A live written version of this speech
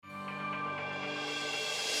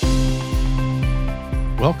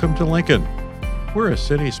Welcome to Lincoln. We're a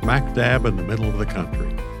city smack dab in the middle of the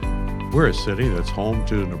country. We're a city that's home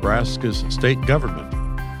to Nebraska's state government,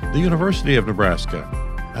 the University of Nebraska,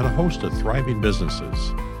 and a host of thriving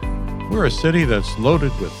businesses. We're a city that's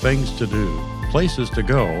loaded with things to do, places to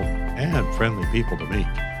go, and friendly people to meet.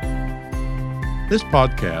 This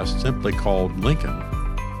podcast, simply called Lincoln,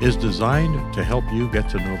 is designed to help you get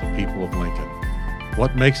to know the people of Lincoln,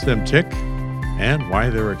 what makes them tick, and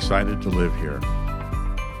why they're excited to live here.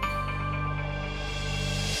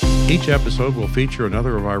 Each episode will feature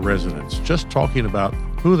another of our residents, just talking about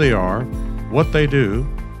who they are, what they do,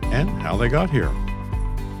 and how they got here.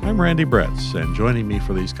 I'm Randy Bretz, and joining me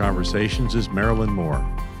for these conversations is Marilyn Moore.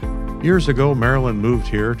 Years ago, Marilyn moved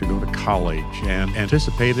here to go to college and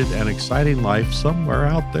anticipated an exciting life somewhere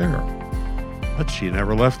out there. But she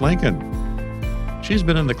never left Lincoln. She's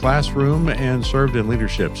been in the classroom and served in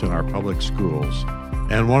leaderships in our public schools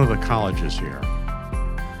and one of the colleges here.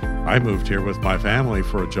 I moved here with my family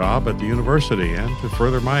for a job at the university and to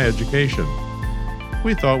further my education.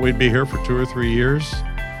 We thought we'd be here for 2 or 3 years,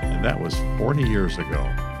 and that was 40 years ago.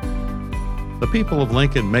 The people of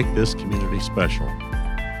Lincoln make this community special.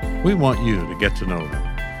 We want you to get to know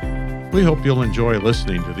them. We hope you'll enjoy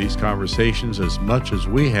listening to these conversations as much as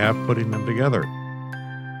we have putting them together.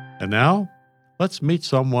 And now, let's meet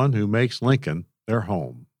someone who makes Lincoln their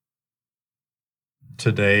home.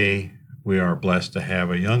 Today, we are blessed to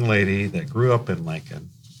have a young lady that grew up in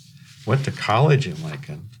Lincoln, went to college in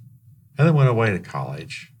Lincoln, and then went away to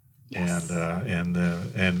college, Yes.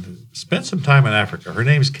 and spent some time in Africa. Her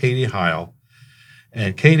name's Katie Heil,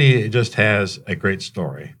 and Katie just has a great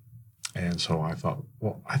story. And so I thought,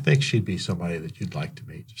 well, I think she'd be somebody that you'd like to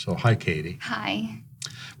meet. So hi, Katie. Hi.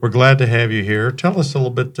 We're glad to have you here. Tell us a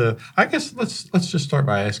little bit. I guess let's just start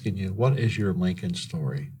by asking you, what is your Lincoln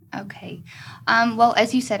story? Okay. Well,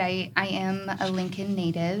 as you said, I am a Lincoln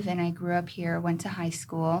native, and I grew up here, went to high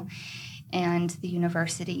school and the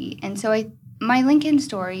university. And so my Lincoln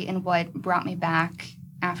story and what brought me back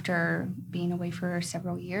after being away for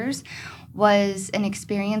several years was an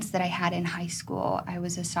experience that I had in high school. I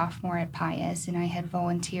was a sophomore at Pius, and I had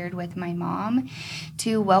volunteered with my mom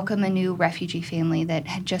to welcome a new refugee family that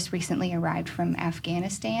had just recently arrived from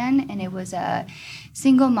Afghanistan, and it was a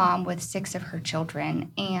single mom with 6 of her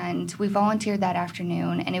children. And we volunteered that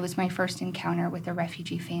afternoon, and it was my first encounter with a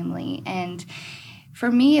refugee family. And for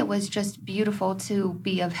me, it was just beautiful to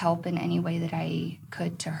be of help in any way that I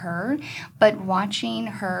could to her. But watching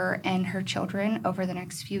her and her children over the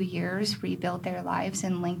next few years rebuild their lives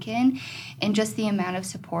in Lincoln, and just the amount of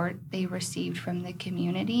support they received from the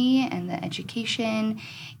community and the education,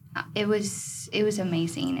 it was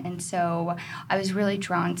amazing. And so I was really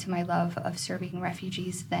drawn to my love of serving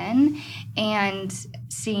refugees then, and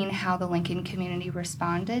seeing how the Lincoln community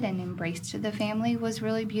responded and embraced the family was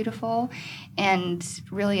really beautiful. And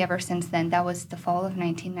really ever since then, that was the fall of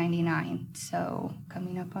 1999. So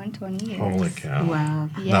coming up on 20 years. Holy cow. Wow.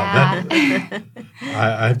 Yeah.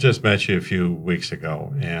 I've just met you a few weeks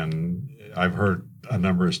ago, and I've heard a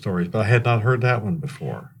number of stories, but I had not heard that one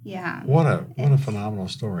before. Yeah. What a phenomenal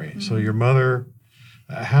story. Mm-hmm. So your mother,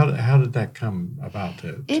 how did that come about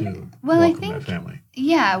to welcome that family?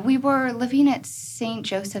 Yeah, we were living at St.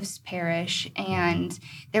 Joseph's Parish, and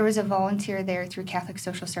there was a volunteer there through Catholic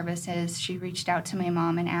Social Services. She reached out to my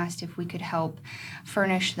mom and asked if we could help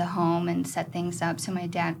furnish the home and set things up. So my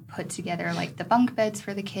dad put together like the bunk beds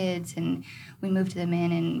for the kids, and we moved them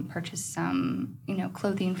in and purchased some,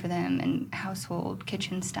 clothing for them and household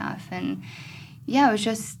kitchen stuff. And yeah, it was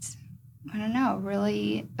just, I don't know,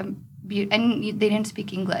 really and they didn't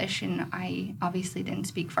speak English, and I obviously didn't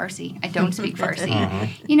speak Farsi. I don't speak Farsi,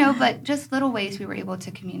 but just little ways we were able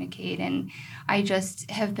to communicate, and I just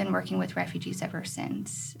have been working with refugees ever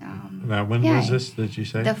since. Now, when was this, did you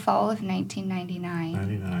say? The fall of 1999.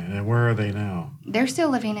 99. And where are they now? They're still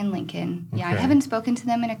living in Lincoln. Okay. Yeah, I haven't spoken to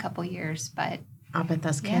them in a couple years, but I bet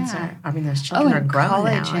those kids those children are grown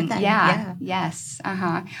college now, aren't they? Yes.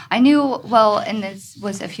 I knew, and this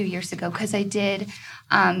was a few years ago, because I did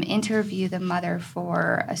interview the mother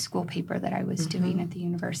for a school paper that I was doing at the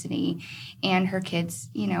university, and her kids,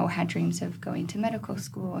 had dreams of going to medical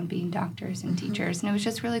school and being doctors and teachers, and it was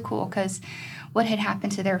just really cool, because what had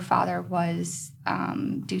happened to their father was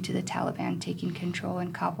due to the Taliban taking control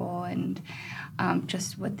in Kabul, and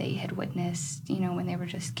just what they had witnessed, when they were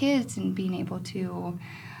just kids, and being able to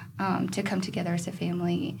come together as a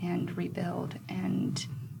family and rebuild and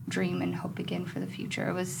dream and hope again for the future.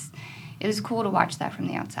 It was cool to watch that from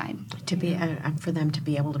the outside. To be for them to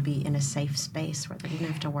be able to be in a safe space where they didn't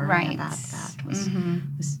have to worry about that was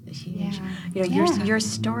huge. Yeah. Your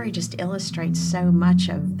story just illustrates so much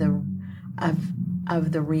of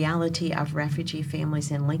of the reality of refugee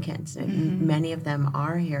families in Lincoln. Many of them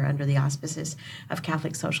are here under the auspices of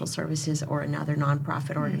Catholic Social Services or another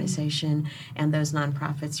nonprofit organization, and those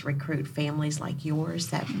nonprofits recruit families like yours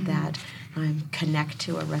that connect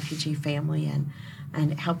to a refugee family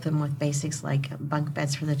and help them with basics like bunk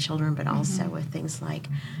beds for the children, but also with things like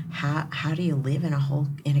how do you live in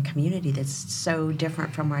a community that's so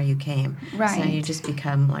different from where you came. Right. So you just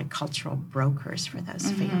become like cultural brokers for those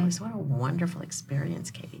families. What a wonderful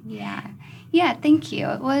experience, Katie. Yeah, thank you.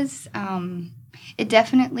 It was it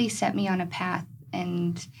definitely set me on a path,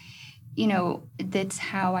 and that's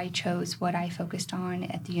how I chose what I focused on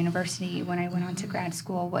at the university when I went on to grad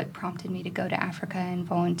school. What prompted me to go to Africa and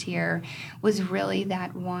volunteer was really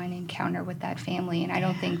that one encounter with that family. And I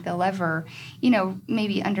don't think they'll ever,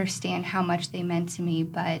 maybe understand how much they meant to me.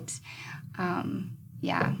 But,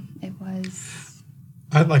 it was...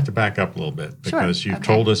 I'd like to back up a little bit because you've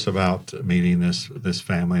told us about meeting this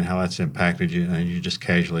family and how that's impacted you. And you just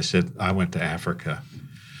casually said, I went to Africa.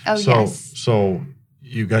 Oh, yes. So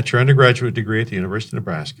you got your undergraduate degree at the University of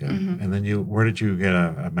Nebraska, and then where did you get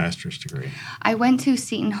a master's degree? I went to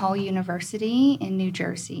Seton Hall University in New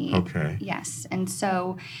Jersey. Okay. Yes, and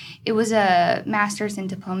so it was a master's in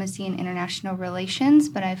diplomacy and international relations,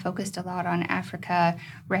 but I focused a lot on Africa,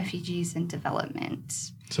 refugees, and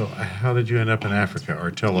development. So how did you end up in Africa, or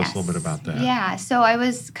tell us a little bit about that? Yeah, so I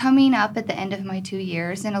was coming up at the end of my 2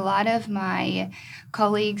 years, and a lot of my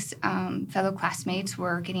colleagues, fellow classmates,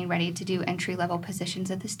 were getting ready to do entry-level positions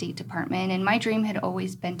at the State Department, and my dream had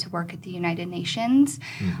always been to work at the United Nations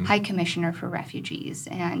High Commissioner for Refugees,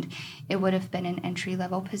 and it would have been an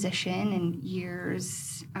entry-level position, and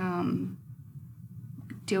years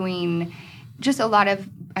doing just a lot of,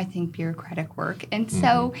 I think, bureaucratic work. And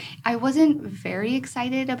so I wasn't very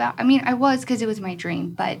excited about, I was because it was my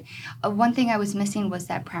dream, but one thing I was missing was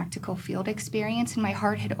that practical field experience. And my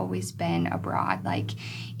heart had always been abroad, like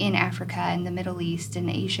in Africa and the Middle East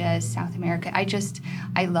and Asia, South America.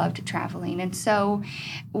 I loved traveling. And so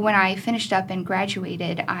when I finished up and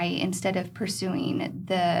graduated, instead of pursuing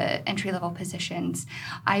the entry-level positions,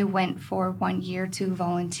 I went for 1 year to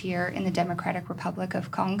volunteer in the Democratic Republic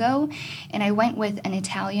of Congo. And I went with an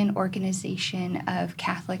Italian organization of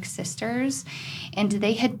Catholic sisters, and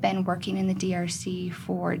they had been working in the DRC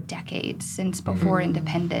for decades, since before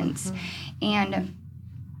independence. And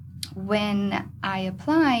when I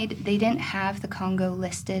applied, they didn't have the Congo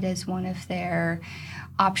listed as one of their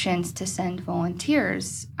options to send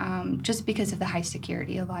volunteers, just because of the high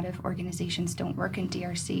security. A lot of organizations don't work in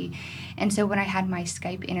DRC. And so when I had my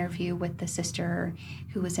Skype interview with the sister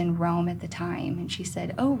who was in Rome at the time, and she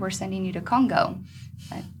said, "Oh, we're sending you to Congo."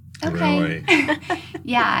 But, okay. Really?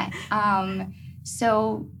 Yeah.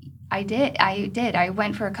 So I did. I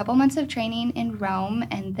went for a couple months of training in Rome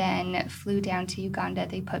and then flew down to Uganda.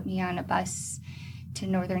 They put me on a bus to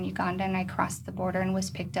northern Uganda, and I crossed the border and was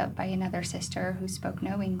picked up by another sister who spoke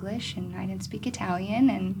no English, and I didn't speak Italian.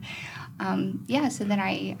 And so then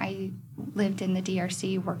I lived in the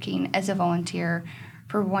DRC working as a volunteer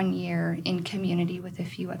for 1 year in community with a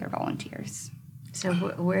few other volunteers. So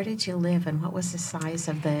where did you live, and what was the size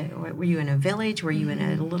of were you in a village? Were you in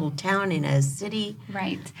a little town, in a city?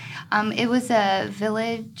 Right. It was a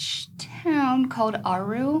village town called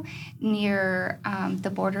Aru near the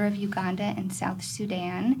border of Uganda and South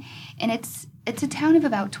Sudan. And it's a town of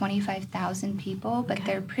about 25,000 people, but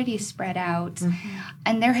they're pretty spread out.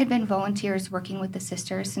 And there had been volunteers working with the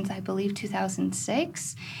sisters since, I believe,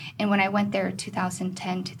 2006. And when I went there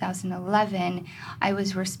 2010, 2011, I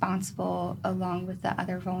was responsible, along with the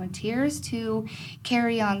other volunteers, to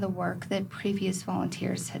carry on the work that previous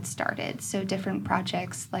volunteers had started. So different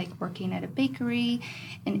projects like working at a bakery,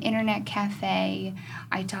 an internet cafe.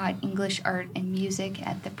 I taught English, art, and music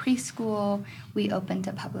at the preschool. We opened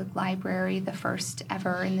a public library, the first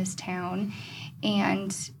ever in this town.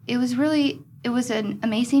 And it was an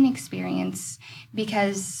amazing experience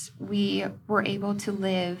because we were able to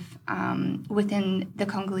live within the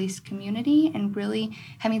Congolese community, and really,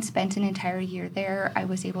 having spent an entire year there, I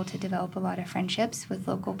was able to develop a lot of friendships with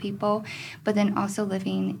local people, but then also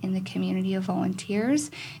living in the community of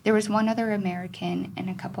volunteers. There was one other American and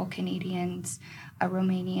a couple Canadians, a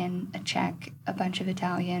Romanian, a Czech, a bunch of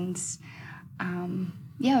Italians.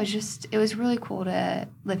 It was really cool to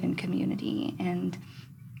live in community, and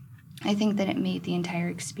I think that it made the entire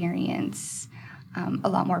experience a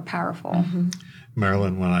lot more powerful.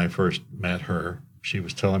 Marilyn, when I first met her, she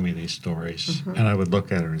was telling me these stories, and I would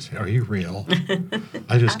look at her and say, "Are you real?"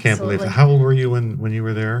 I just can't believe it. How old were you when you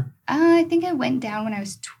were there? I think I went down when I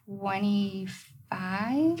was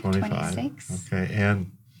 25, 26. Okay,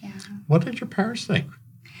 and what did your parents think?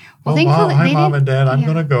 Well, thankfully, hi, they Mom didn't- and Dad. I'm yeah.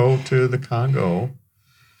 going to go to the Congo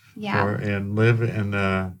Yeah. and live in.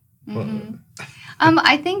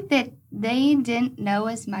 I think that they didn't know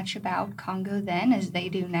as much about Congo then as they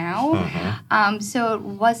do now. So it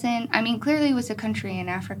wasn't, I mean, clearly it was a country in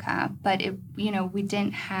Africa, but we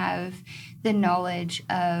didn't have the knowledge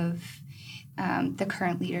of the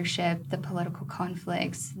current leadership, the political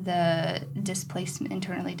conflicts, the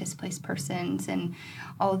internally displaced persons, and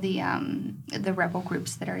all the rebel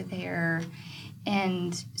groups that are there.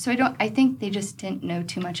 And so I think they just didn't know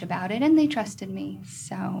too much about it, and they trusted me.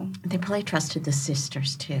 So They probably trusted the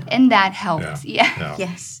sisters too. and that helped. Yeah.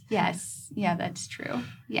 Yes. Yes. Yeah, that's true.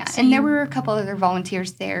 Yeah. So And there were a couple other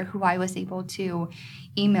volunteers there who I was able to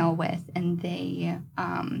email with, and they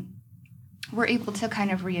were able to kind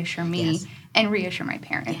of reassure me and reasssure my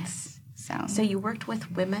parents. Yes. So you worked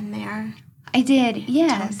with women there? I did,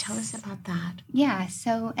 yes. Tell us about that. Yeah,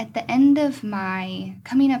 so coming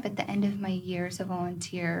up at the end of my year as a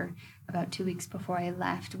volunteer, about 2 weeks before I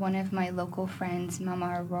left, one of my local friends,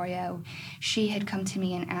 Mama Arroyo, she had come to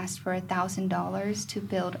me and asked for $1,000 to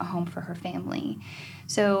build a home for her family.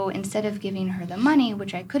 So instead of giving her the money,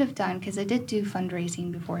 which I could have done because I did do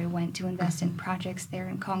fundraising before I went to invest in projects there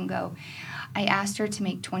in Congo, I asked her to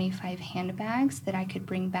make 25 handbags that I could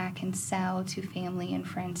bring back and sell to family and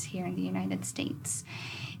friends here in the United States.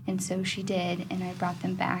 And so she did, and I brought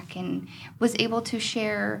them back and was able to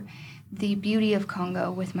share the beauty of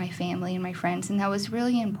Congo with my family and my friends. And that was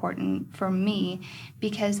really important for me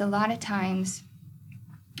because a lot of times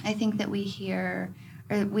I think that we hear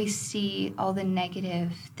or we see all the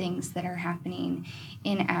negative things that are happening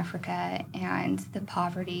in Africa and the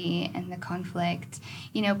poverty and the conflict,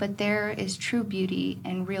 but there is true beauty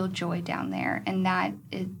and real joy down there. And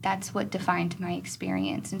that's what defined my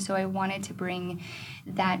experience. And so I wanted to bring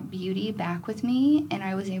that beauty back with me, and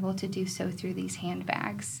I was able to do so through these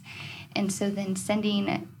handbags. And so then sending,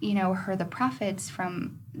 her the profits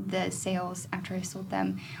from the sales after I sold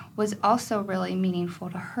them was also really meaningful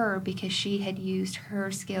to her because she had used her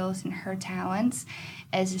skills and her talents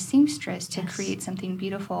as a seamstress to create something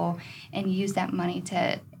beautiful and use that money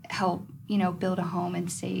to help, build a home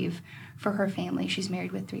and save for her family. She's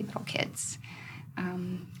married with 3 little kids.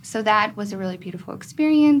 So that was a really beautiful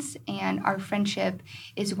experience, and our friendship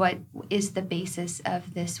is what is the basis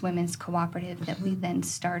of this women's cooperative that we then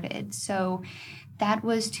started. So that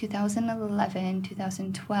was 2011,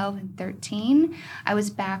 2012, and 13. I was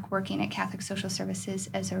back working at Catholic Social Services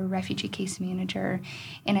as a refugee case manager,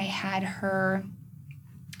 and I had her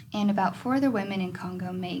and about 4 other women in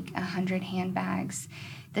Congo make 100 handbags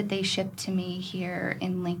that they shipped to me here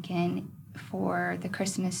in Lincoln for the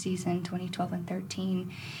Christmas season 2012 and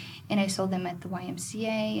 13. And I sold them at the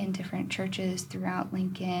YMCA and different churches throughout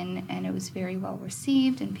Lincoln, and it was very well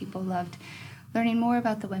received, and people loved learning more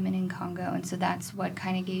about the women in Congo. And so that's what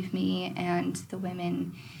kind of gave me and the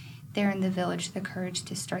women there in the village the courage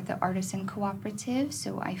to start the Artisan Cooperative.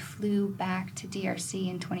 So I flew back to DRC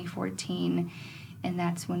in 2014, and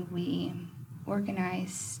that's when we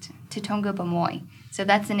organized Totonga Bamoy. So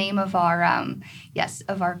that's the name of our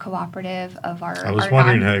cooperative, of our... I was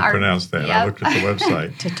wondering how you pronounce that. Yep. I looked at the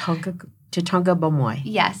website. Totonga Bamoy.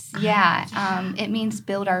 Yes, yeah. It means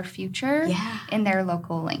build our future Yeah. in their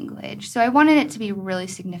local language. So I wanted it to be really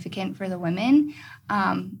significant for the women.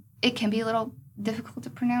 It can be a little difficult to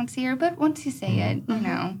pronounce here, but once you say it,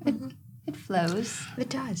 it flows. It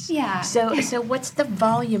does. Yeah. So what's the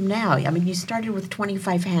volume now? I mean, you started with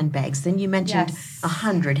 25 handbags. Then you mentioned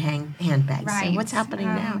 100 handbags. Right. So what's happening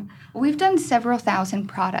now? We've done several thousand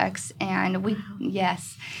products, and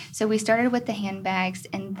So we started with the handbags,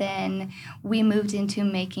 and then we moved into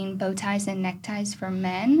making bow ties and neckties for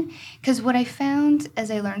men. Because what I found as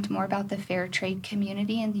I learned more about the fair trade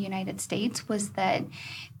community in the United States was that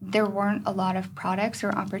there weren't a lot of products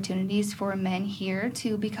or opportunities for men here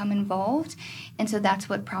to become involved. And so that's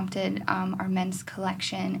what prompted our men's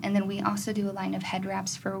collection. And then we also do a line of head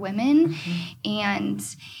wraps for women. And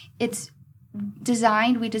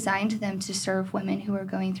we designed them to serve women who are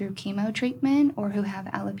going through chemo treatment or who have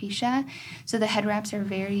alopecia. So the head wraps are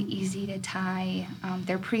very easy to tie.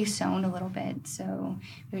 They're pre-sewn a little bit, so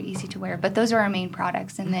very easy to wear. But those are our main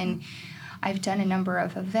products. And then I've done a number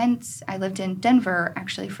of events. I lived in Denver,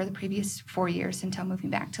 actually, for the previous 4 years until moving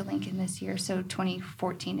back to Lincoln this year, so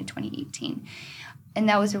 2014 to 2018. And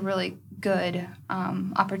that was a really good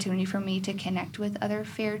opportunity for me to connect with other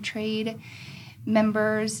fair trade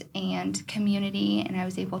members and community, and I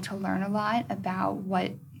was able to learn a lot about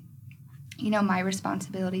what my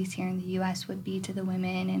responsibilities here in the U.S. would be to the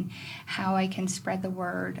women and how I can spread the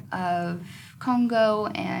word of Congo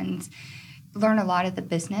and learn a lot of the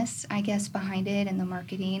business, I guess, behind it, and the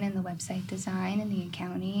marketing and the website design and the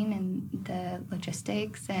accounting and the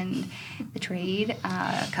logistics and the trade,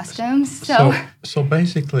 customs. So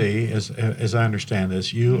basically, as I understand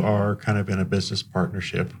this, you are kind of in a business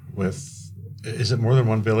partnership with. Is it more than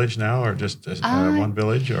one village now, or just one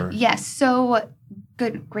village? Or yes. So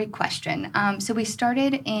great question. So we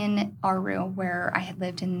started in Aru, where I had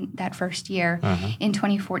lived in that first year in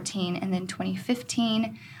 2014, and then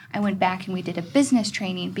 2015. I went back and we did a business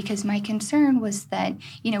training because my concern was that,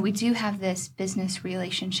 we do have this business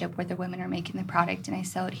relationship where the women are making the product and I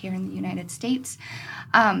sell it here in the United States.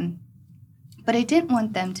 But I didn't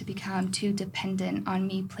want them to become too dependent on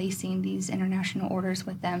me placing these international orders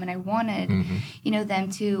with them. And I wanted,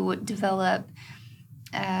 them to develop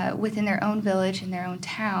within their own village and their own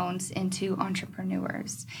towns into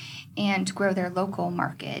entrepreneurs and grow their local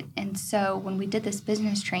market. And so when we did this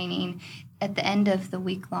business training, at the end of the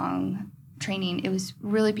week-long training, it was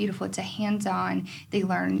really beautiful. It's a hands-on. They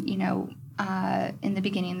learn, in the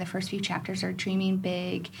beginning, the first few chapters are dreaming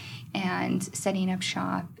big and setting up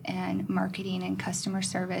shop and marketing and customer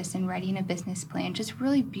service and writing a business plan. Just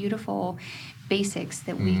really beautiful basics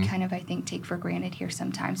that we kind of, I think, take for granted here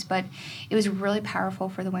sometimes. But it was really powerful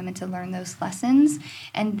for the women to learn those lessons.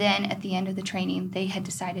 And then at the end of the training, they had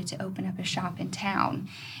decided to open up a shop in town.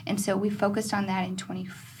 And so we focused on that in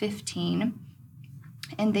 2015.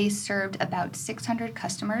 And they served about 600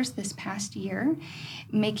 customers this past year,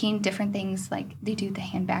 making different things like they do the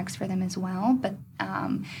handbags for them as well, but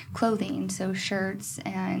clothing, so shirts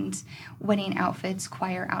and wedding outfits,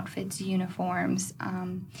 choir outfits, uniforms.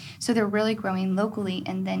 So they're really growing locally.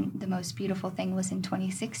 And then the most beautiful thing was in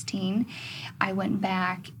 2016, I went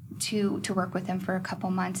back to work with them for a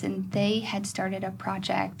couple months, and they had started a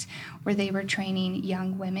project where they were training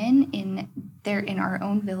young women in our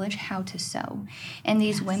own village how to sew. And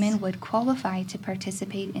these women would qualify to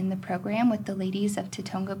participate in the program with the ladies of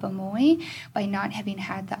Tatonga Bamoy by not having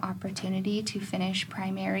had the opportunity to finish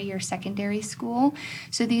primary or secondary school.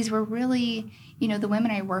 So these were really, the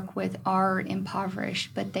women I work with are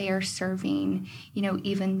impoverished, but they are serving,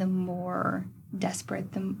 even the more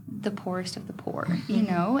desperate, the poorest of the poor,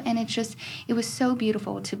 and it was so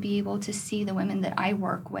beautiful to be able to see the women that I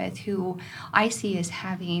work with who I see as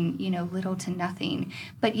having, little to nothing,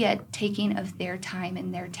 but yet taking of their time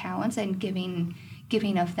and their talents and giving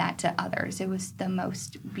of that to others. It was the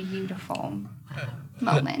most beautiful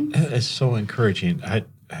moment. It's so encouraging.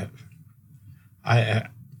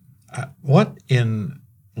 What in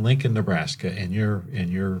Lincoln, Nebraska, in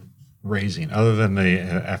your raising, other than the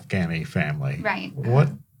Afghani family, right? What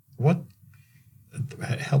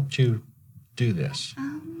helped you do this?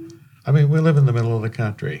 I mean, we live in the middle of the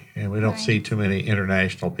country, and we don't see too many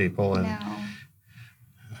international people. And no.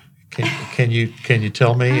 Can you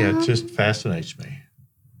tell me? It just fascinates me.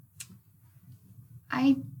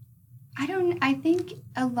 I think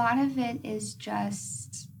a lot of it is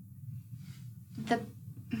just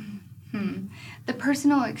the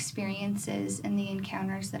personal experiences and the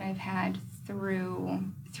encounters that I've had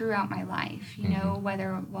throughout my life,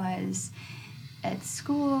 whether it was at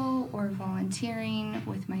school or volunteering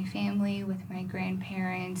with my family, with my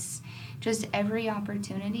grandparents, just every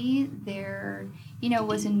opportunity there,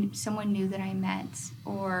 was someone new that I met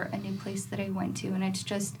or a new place that I went to. And it's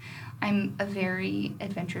just, I'm a very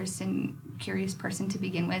adventurous and curious person to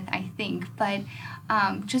begin with, I think. But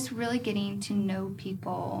just really getting to know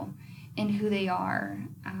people and who they are.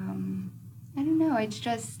 I don't know. It's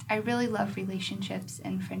just, I really love relationships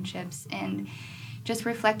and friendships, and just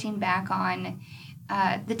reflecting back on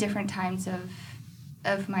the different times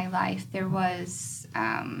of my life. There was,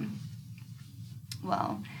 I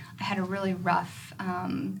had a really rough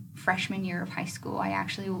freshman year of high school.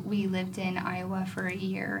 We lived in Iowa for a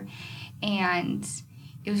year, and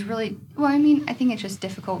it was really, I think it's just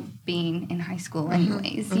difficult being in high school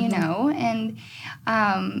anyways, and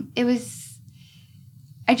it was,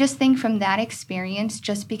 I just think from that experience,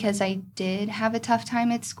 just because I did have a tough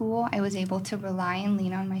time at school, I was able to rely and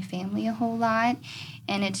lean on my family a whole lot.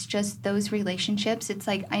 And it's just those relationships. It's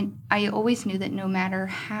like I always knew that no matter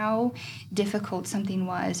how difficult something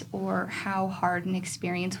was or how hard an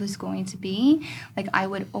experience was going to be, like I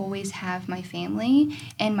would always have my family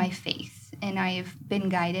and my faith. And I've been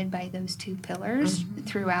guided by those two pillars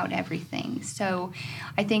throughout everything. So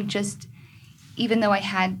I think just even though I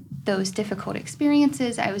had those difficult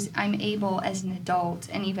experiences, I'm able as an adult,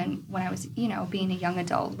 and even when I was, being a young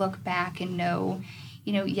adult, look back and know,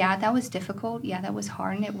 yeah, that was difficult. Yeah, that was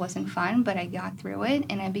hard and it wasn't fun, but I got through it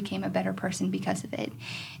and I became a better person because of it.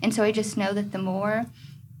 And so I just know that the more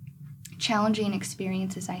challenging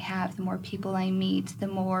experiences I have, the more people I meet, the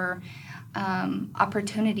more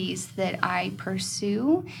opportunities that I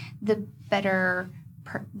pursue, the better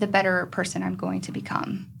person I'm going to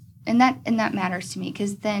become. And that matters to me,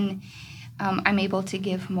 because then I'm able to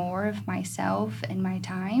give more of myself and my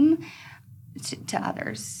time to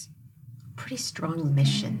others. Pretty strong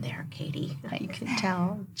mission there, Katie. You can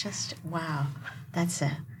tell. Just wow, that's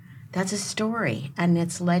a story, and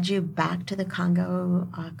it's led you back to the Congo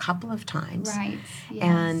a couple of times. Right. Yes.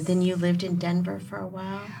 And then you lived in Denver for a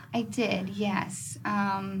while. I did, yes.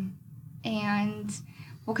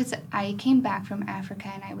 Because I came back from Africa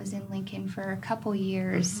and I was in Lincoln for a couple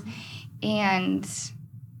years, and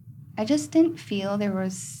I just didn't feel there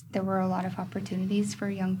were a lot of opportunities for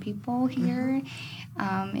young people here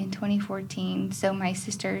in 2014. So my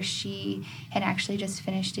sister, she had actually just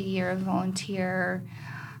finished a year of volunteer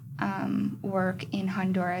work in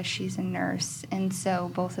Honduras. She's a nurse, and so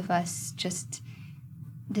both of us just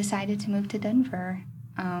decided to move to Denver,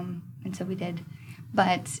 and so we did.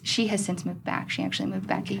 But she has since moved back. She actually moved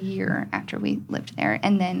back a year after we lived there,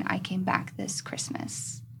 and then I came back this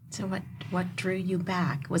Christmas. So what drew you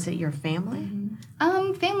back? Was it your family?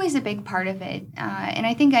 Family's a big part of it, and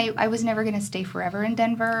I think I was never going to stay forever in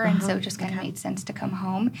Denver, and so it just kind of made sense to come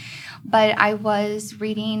home. But I was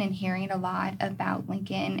reading and hearing a lot about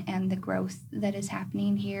Lincoln and the growth that is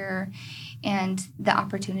happening here, and the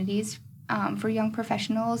opportunities for young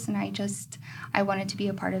professionals, and I wanted to be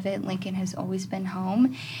a part of it. Lincoln has always been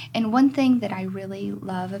home, and one thing that I really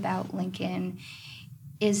love about Lincoln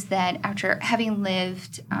is that after having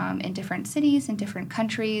lived in different cities and different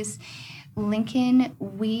countries, Lincoln,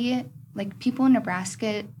 people in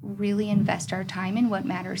Nebraska, really invest our time in what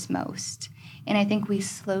matters most. And I think we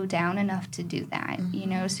slow down enough to do that,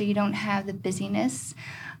 so you don't have the busyness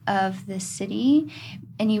of the city,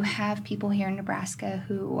 and you have people here in Nebraska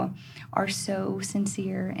who are so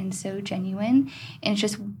sincere and so genuine, and it's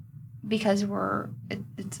just because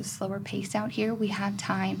it's a slower pace out here, we have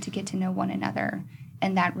time to get to know one another,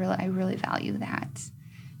 and I really value that.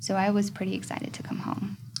 So I was pretty excited to come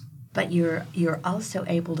home. But you're also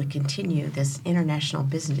able to continue this international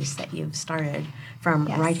business that you've started from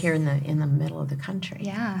right here in the middle of the country.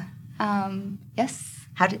 Yeah. Yes.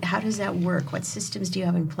 How does that work? What systems do you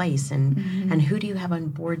have in place, and who do you have on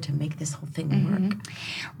board to make this whole thing work?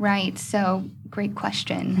 Right. So great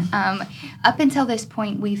question. Up until this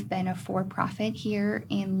point, we've been a for-profit here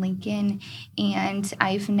in Lincoln, and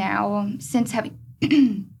I've now, since having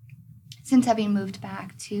moved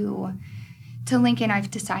back to Lincoln, I've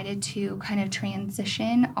decided to kind of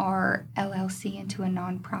transition our LLC into a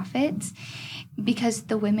nonprofit, because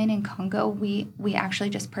the women in Congo, we actually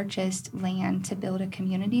just purchased land to build a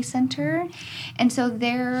community center, and so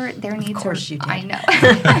their needs. Of course you did. I know.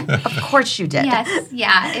 Of course you did. Yes,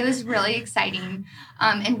 yeah, it was really exciting,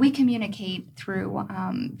 and we communicate through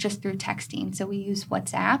just through texting. So we use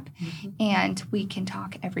WhatsApp, and we can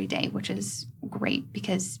talk every day, which is great,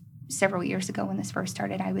 because several years ago when this first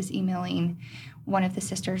started, I was emailing one of the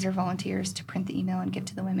sisters or volunteers to print the email and give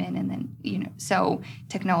to the women, and then, so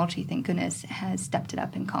technology, thank goodness, has stepped it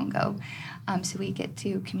up in Congo, so we get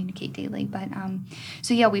to communicate daily. But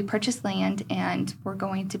we purchased land, and we're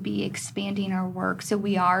going to be expanding our work. So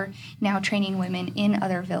we are now training women in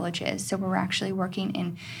other villages. So we're actually working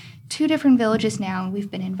in 2 different villages now, and we've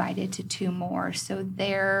been invited to 2 more. So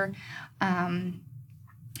their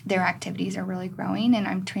activities are really growing, and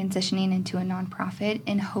I'm transitioning into a nonprofit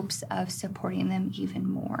in hopes of supporting them even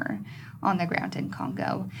more on the ground in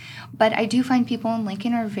Congo. But I do find people in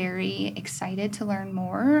Lincoln are very excited to learn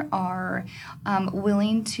more, are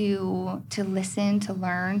willing to listen, to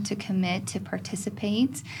learn, to commit, to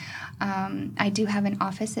participate. I do have an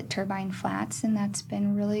office at Turbine Flats, and that's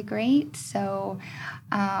been really great. So,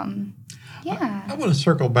 yeah. I want to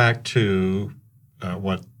circle back to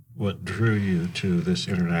what drew you to this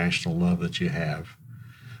international love that you have,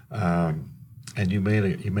 and you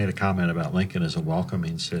made a comment about Lincoln as a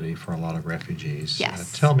welcoming city for a lot of refugees.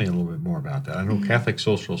 Yes. Tell me a little bit more about that. I know Catholic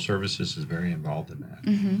Social Services is very involved in that.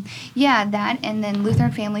 Yeah, that, and then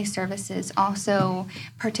Lutheran Family Services also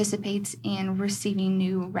participates in receiving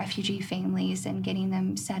new refugee families and getting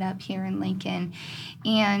them set up here in Lincoln.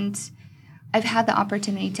 And I've had the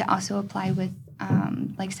opportunity to also apply with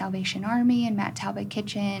like Salvation Army and Matt Talbot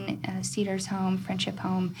Kitchen, Cedars Home, Friendship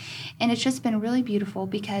Home. And it's just been really beautiful,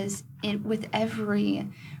 because with every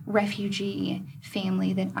refugee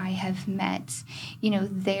family that I have met,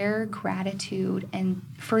 their gratitude and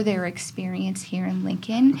for their experience here in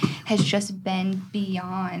Lincoln has just been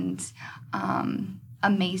beyond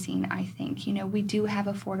amazing, I think. We do have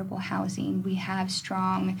affordable housing. We have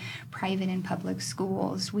strong private and public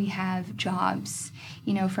schools. We have jobs,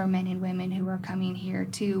 for men and women who are coming here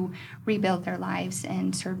to rebuild their lives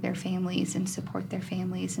and serve their families and support their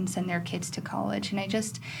families and send their kids to college. And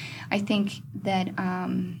I think that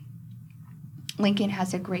Lincoln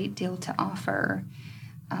has a great deal to offer,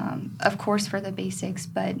 of course, for the basics,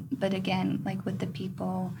 but again, like with the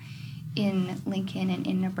people in Lincoln and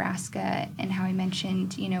in Nebraska, and how I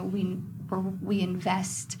mentioned, we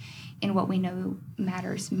invest in what we know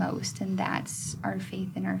matters most, and that's our faith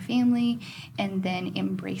in our family, and then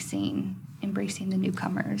embracing the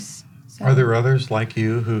newcomers. So, are there others like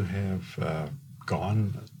you who have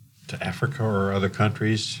gone to Africa or other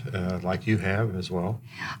countries like you have as well?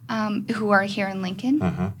 Who are here in Lincoln?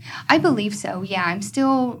 Uh-huh. I believe so, yeah. I'm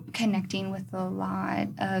still connecting with a lot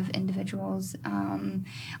of individuals.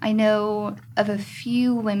 I know of a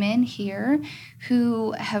few women here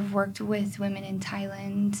who have worked with women in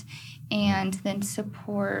Thailand and then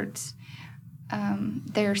support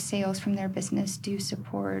their sales from their business, do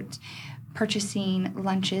support purchasing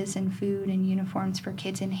lunches and food and uniforms for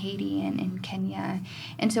kids in Haiti and in Kenya.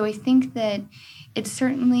 And so I think that it's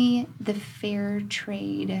certainly the fair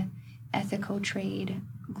trade, ethical trade,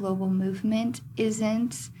 global movement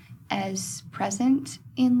isn't as present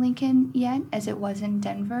in Lincoln yet as it was in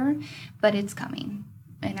Denver, but it's coming,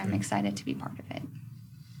 and I'm excited to be part of it.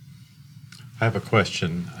 I have a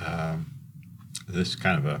question. This is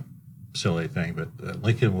kind of a silly thing, but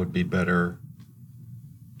Lincoln would be better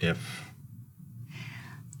if...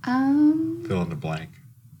 fill in the blank.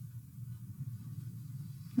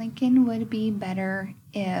 Lincoln would be better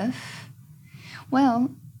if, well,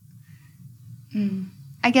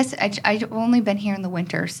 I guess I've only been here in the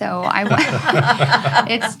winter, so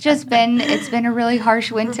it's been a really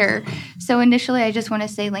harsh winter. So initially, I just want to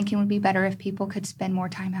say Lincoln would be better if people could spend more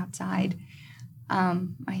time outside.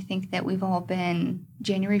 I think that we've all been,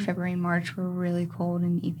 January, February, March were really cold,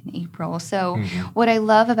 and even April. So what I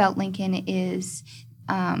love about Lincoln is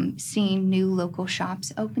seeing new local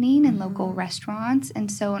shops opening and local restaurants.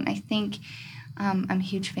 And I think I'm a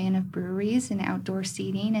huge fan of breweries and outdoor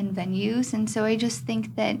seating and venues. And so I just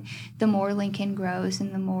think that the more Lincoln grows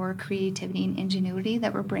and the more creativity and ingenuity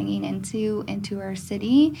that we're bringing into our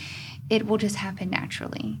city, it will just happen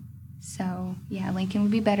naturally. So, yeah, Lincoln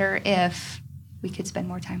would be better if we could spend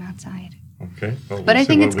more time outside. Okay. Well, but I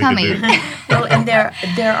think it's coming. Well, and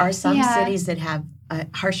there are some cities that have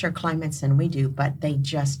harsher climates than we do, but they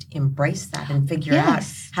just embrace that and figure out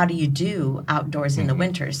how do you do outdoors in the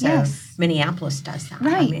winter. So Minneapolis does that.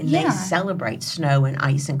 Right. I mean, they celebrate snow and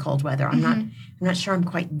ice and cold weather. I'm not sure I'm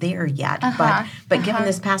quite there yet, but given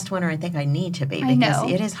this past winter, I think I need to be, because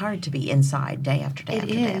it is hard to be inside day after day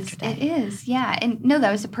after day after day. It is, yeah. And no, that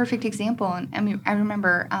was a perfect example. And I mean, I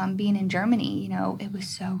remember being in Germany. It was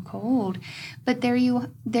so cold, but there you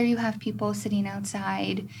have people sitting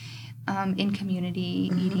outside. In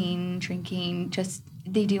community, eating, drinking,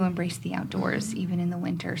 they do embrace the outdoors, even in the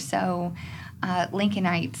winter. So,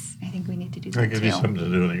 Lincolnites, I think we need to do that too. I'll give you something to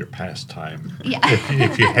do in your pastime. Yeah.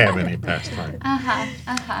 if you have any pastime.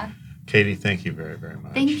 Katie, thank you very, very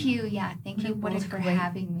much. Thank you. Yeah, thank you both for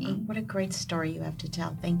having me. What a great story you have to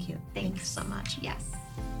tell. Thank you. Thanks so much. Yes.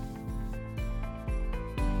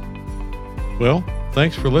 Well,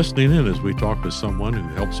 thanks for listening in as we talk with someone who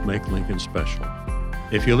helps make Lincoln special.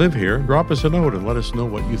 If you live here, drop us a note and let us know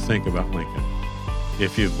what you think about Lincoln.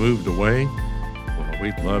 If you've moved away, well,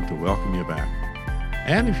 we'd love to welcome you back.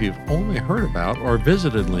 And if you've only heard about or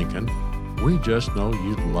visited Lincoln, we just know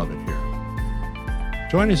you'd love it here.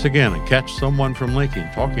 Join us again and catch someone from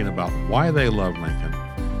Lincoln talking about why they love Lincoln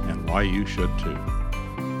and why you should too.